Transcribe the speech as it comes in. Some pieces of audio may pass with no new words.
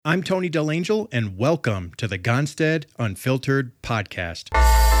I'm Tony Delangel, and welcome to the Gonstead Unfiltered Podcast.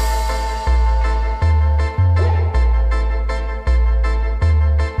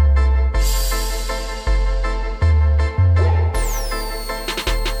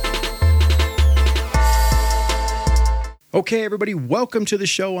 Okay, everybody, welcome to the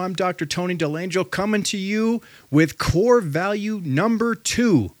show. I'm Dr. Tony Delangel, coming to you with core value number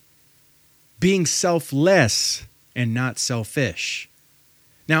 2, being selfless and not selfish.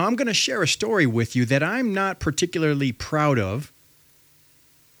 Now, I'm going to share a story with you that I'm not particularly proud of,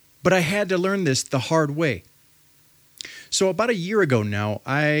 but I had to learn this the hard way. So about a year ago now,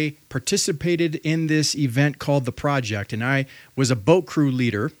 I participated in this event called The Project, and I was a boat crew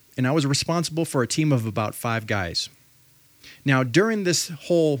leader, and I was responsible for a team of about 5 guys. Now, during this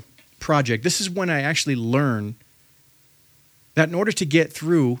whole project, this is when I actually learned that in order to get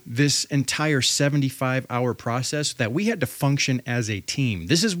through this entire 75-hour process, that we had to function as a team.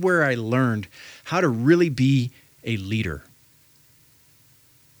 This is where I learned how to really be a leader.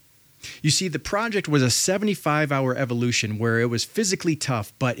 You see, the project was a 75-hour evolution where it was physically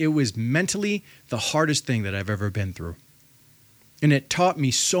tough, but it was mentally the hardest thing that I've ever been through. And it taught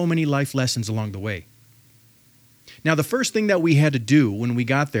me so many life lessons along the way. Now, the first thing that we had to do when we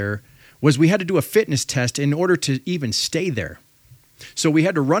got there was we had to do a fitness test in order to even stay there. So we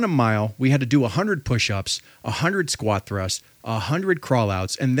had to run a mile, we had to do 100 push-ups, 100 squat thrusts, 100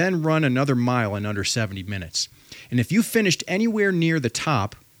 crawl-outs, and then run another mile in under 70 minutes. And if you finished anywhere near the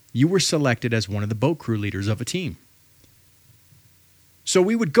top, you were selected as one of the boat crew leaders of a team. So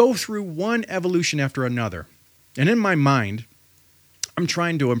we would go through one evolution after another. And in my mind, I'm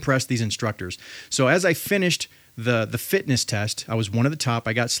trying to impress these instructors. So as I finished the fitness test, I was one of the top.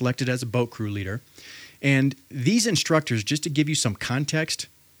 I got selected as a boat crew leader. And these instructors, just to give you some context,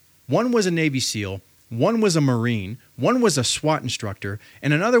 one was a Navy SEAL, one was a Marine, one was a SWAT instructor,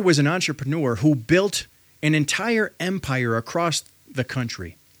 and another was an entrepreneur who built an entire empire across the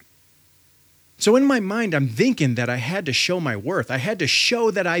country. So in my mind, I'm thinking that I had to show my worth. I had to show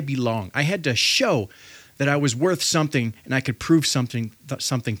that I belong. I had to show that I was worth something and I could prove something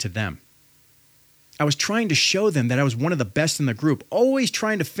to them. I was trying to show them that I was one of the best in the group, always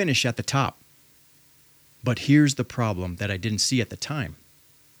trying to finish at the top. But here's the problem that I didn't see at the time.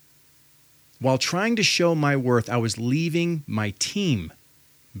 While trying to show my worth, I was leaving my team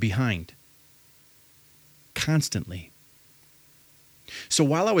behind constantly. So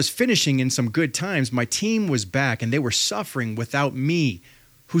while I was finishing in some good times, my team was back and they were suffering without me,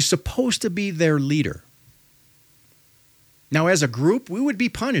 who's supposed to be their leader. Now, as a group, we would be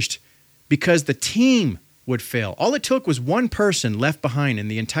punished because the team would fail. All it took was one person left behind and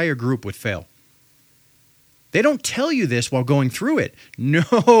the entire group would fail. They don't tell you this while going through it.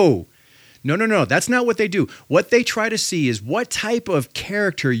 No. That's not what they do. What they try to see is what type of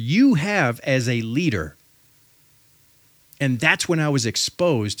character you have as a leader. And that's when I was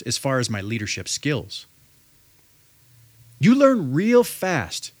exposed as far as my leadership skills. You learn real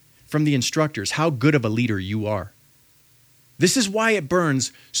fast from the instructors how good of a leader you are. This is why it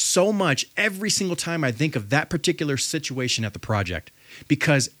burns so much every single time I think of that particular situation at the project,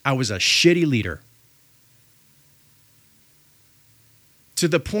 because I was a shitty leader. To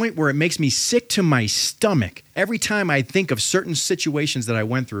the point where it makes me sick to my stomach every time I think of certain situations that I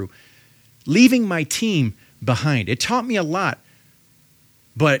went through, leaving my team behind. It taught me a lot,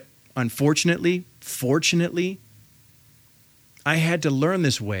 but fortunately, I had to learn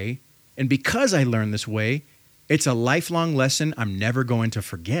this way, and because I learned this way, it's a lifelong lesson I'm never going to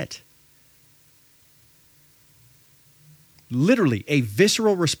forget. Literally, a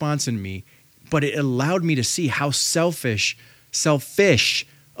visceral response in me, but it allowed me to see how selfish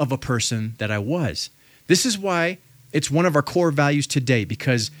of a person that I was. This is why it's one of our core values today,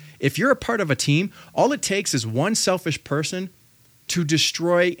 because if you're a part of a team, all it takes is one selfish person to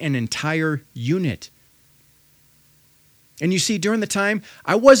destroy an entire unit. And you see, during the time,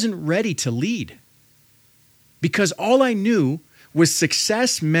 I wasn't ready to lead, because all I knew was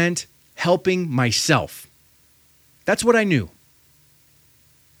success meant helping myself. That's what I knew.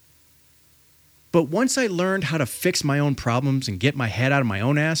 But once I learned how to fix my own problems and get my head out of my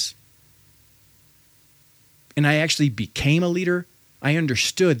own ass, and I actually became a leader, I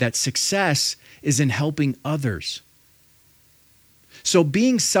understood that success is in helping others. So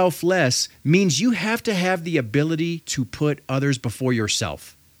being selfless means you have to have the ability to put others before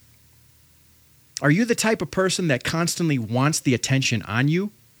yourself. Are you the type of person that constantly wants the attention on you?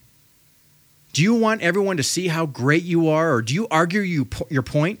 Do you want everyone to see how great you are, or do you argue your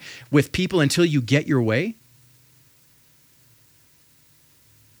point with people until you get your way?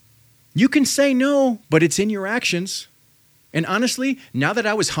 You can say no, but it's in your actions. And honestly, now that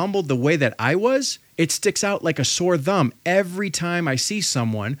I was humbled the way that I was, it sticks out like a sore thumb every time I see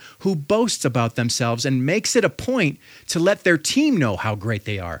someone who boasts about themselves and makes it a point to let their team know how great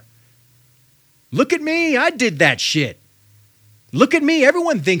they are. Look at me, I did that shit. Look at me,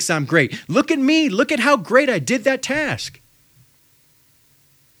 everyone thinks I'm great. Look at me, look at how great I did that task.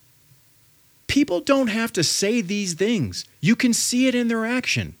 People don't have to say these things. You can see it in their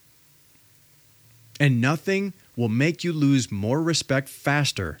action. And nothing will make you lose more respect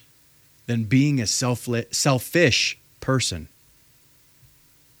faster than being a selfish person.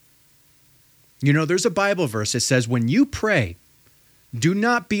 You know, there's a Bible verse that says, when you pray, do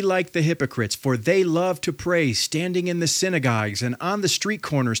not be like the hypocrites, for they love to pray, standing in the synagogues and on the street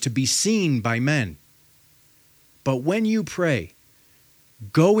corners to be seen by men. But when you pray,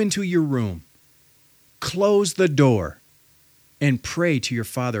 go into your room, close the door, and pray to your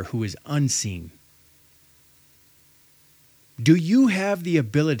Father who is unseen. Do you have the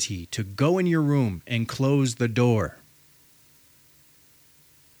ability to go in your room and close the door?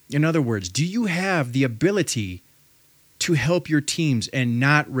 In other words, do you have the ability to help your teams and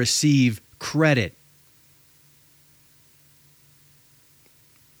not receive credit?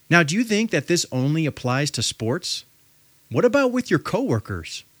 Now, do you think that this only applies to sports? What about with your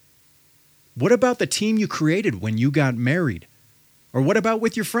coworkers? What about the team you created when you got married? Or what about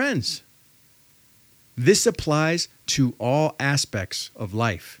with your friends? This applies to all aspects of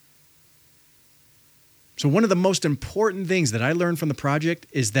life. So one of the most important things that I learned from the project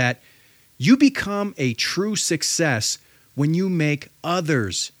is that you become a true success when you make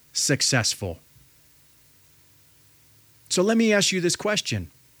others successful. So let me ask you this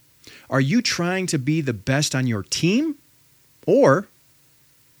question. Are you trying to be the best on your team? Or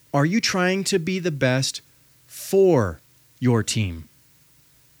are you trying to be the best for your team?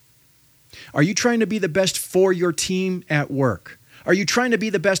 Are you trying to be the best for your team at work? Are you trying to be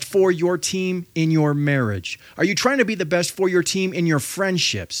the best for your team in your marriage? Are you trying to be the best for your team in your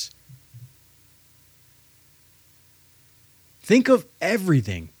friendships? Think of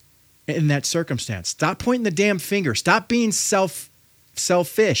everything in that circumstance. Stop pointing the damn finger. Stop being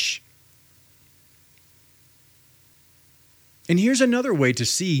selfish. And here's another way to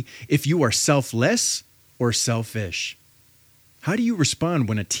see if you are selfless or selfish. How do you respond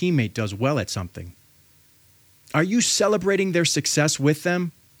when a teammate does well at something? Are you celebrating their success with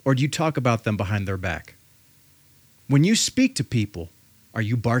them, or do you talk about them behind their back? When you speak to people, are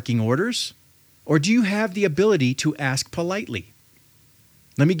you barking orders, or do you have the ability to ask politely?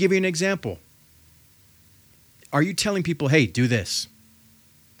 Let me give you an example. Are you telling people, hey, do this,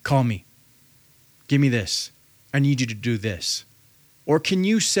 call me, give me this, I need you to do this? Or can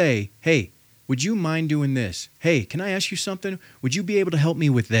you say, hey, would you mind doing this? Hey, can I ask you something? Would you be able to help me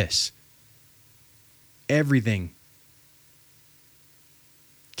with this? Everything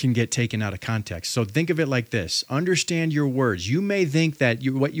can get taken out of context. So think of it like this. Understand your words. You may think that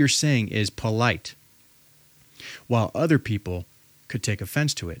what you're saying is polite, while other people could take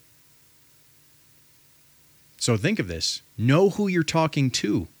offense to it. So think of this. Know who you're talking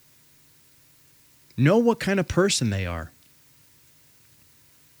to. Know what kind of person they are.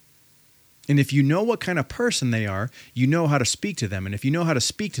 And if you know what kind of person they are, you know how to speak to them. And if you know how to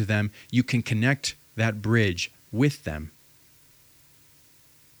speak to them, you can connect that bridge with them.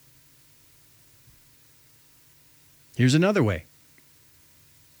 Here's another way.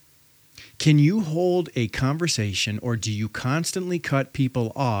 Can you hold a conversation, or do you constantly cut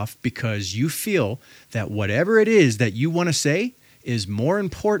people off because you feel that whatever it is that you want to say is more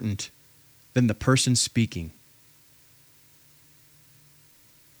important than the person speaking?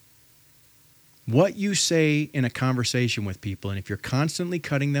 What you say in a conversation with people, and if you're constantly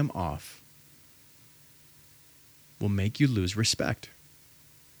cutting them off, will make you lose respect.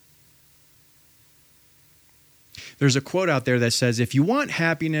 There's a quote out there that says, if you want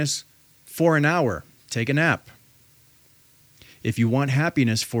happiness for an hour, take a nap. If you want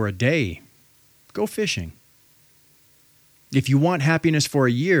happiness for a day, go fishing. If you want happiness for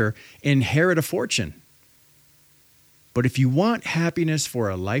a year, inherit a fortune. But if you want happiness for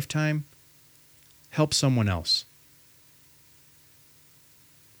a lifetime, help someone else.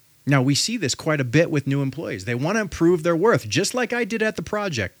 Now, we see this quite a bit with new employees. They want to improve their worth, just like I did at the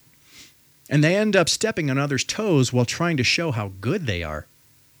project. And they end up stepping on others' toes while trying to show how good they are.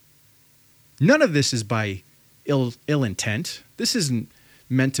 None of this is by ill intent. This isn't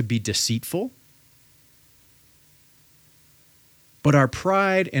meant to be deceitful. But our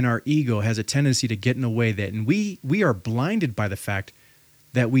pride and our ego has a tendency to get in the way that, and we are blinded by the fact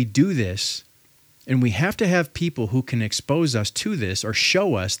that we do this. And we have to have people who can expose us to this or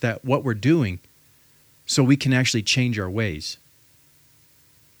show us that what we're doing so we can actually change our ways.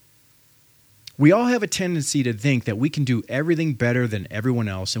 We all have a tendency to think that we can do everything better than everyone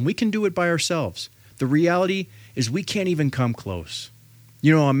else, and we can do it by ourselves. The reality is we can't even come close.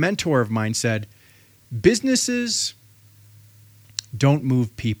 You know, a mentor of mine said, businesses don't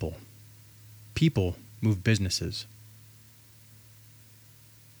move people. People move businesses.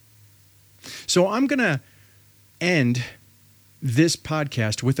 So I'm going to end this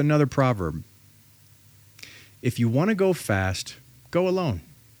podcast with another proverb. If you want to go fast, go alone.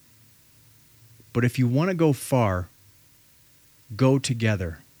 But if you want to go far, go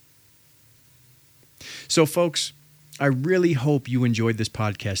together. So, folks, I really hope you enjoyed this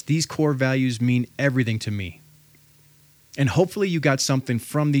podcast. These core values mean everything to me. And hopefully you got something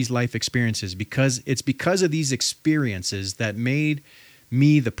from these life experiences, because it's because of these experiences that made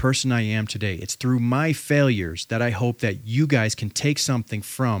me the person I am today. It's through my failures that I hope that you guys can take something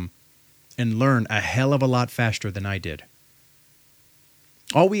from and learn a hell of a lot faster than I did.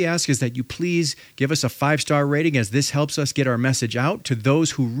 All we ask is that you please give us a 5-star rating, as this helps us get our message out to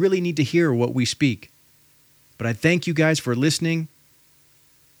those who really need to hear what we speak. But I thank you guys for listening.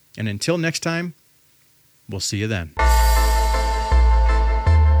 And until next time, we'll see you then.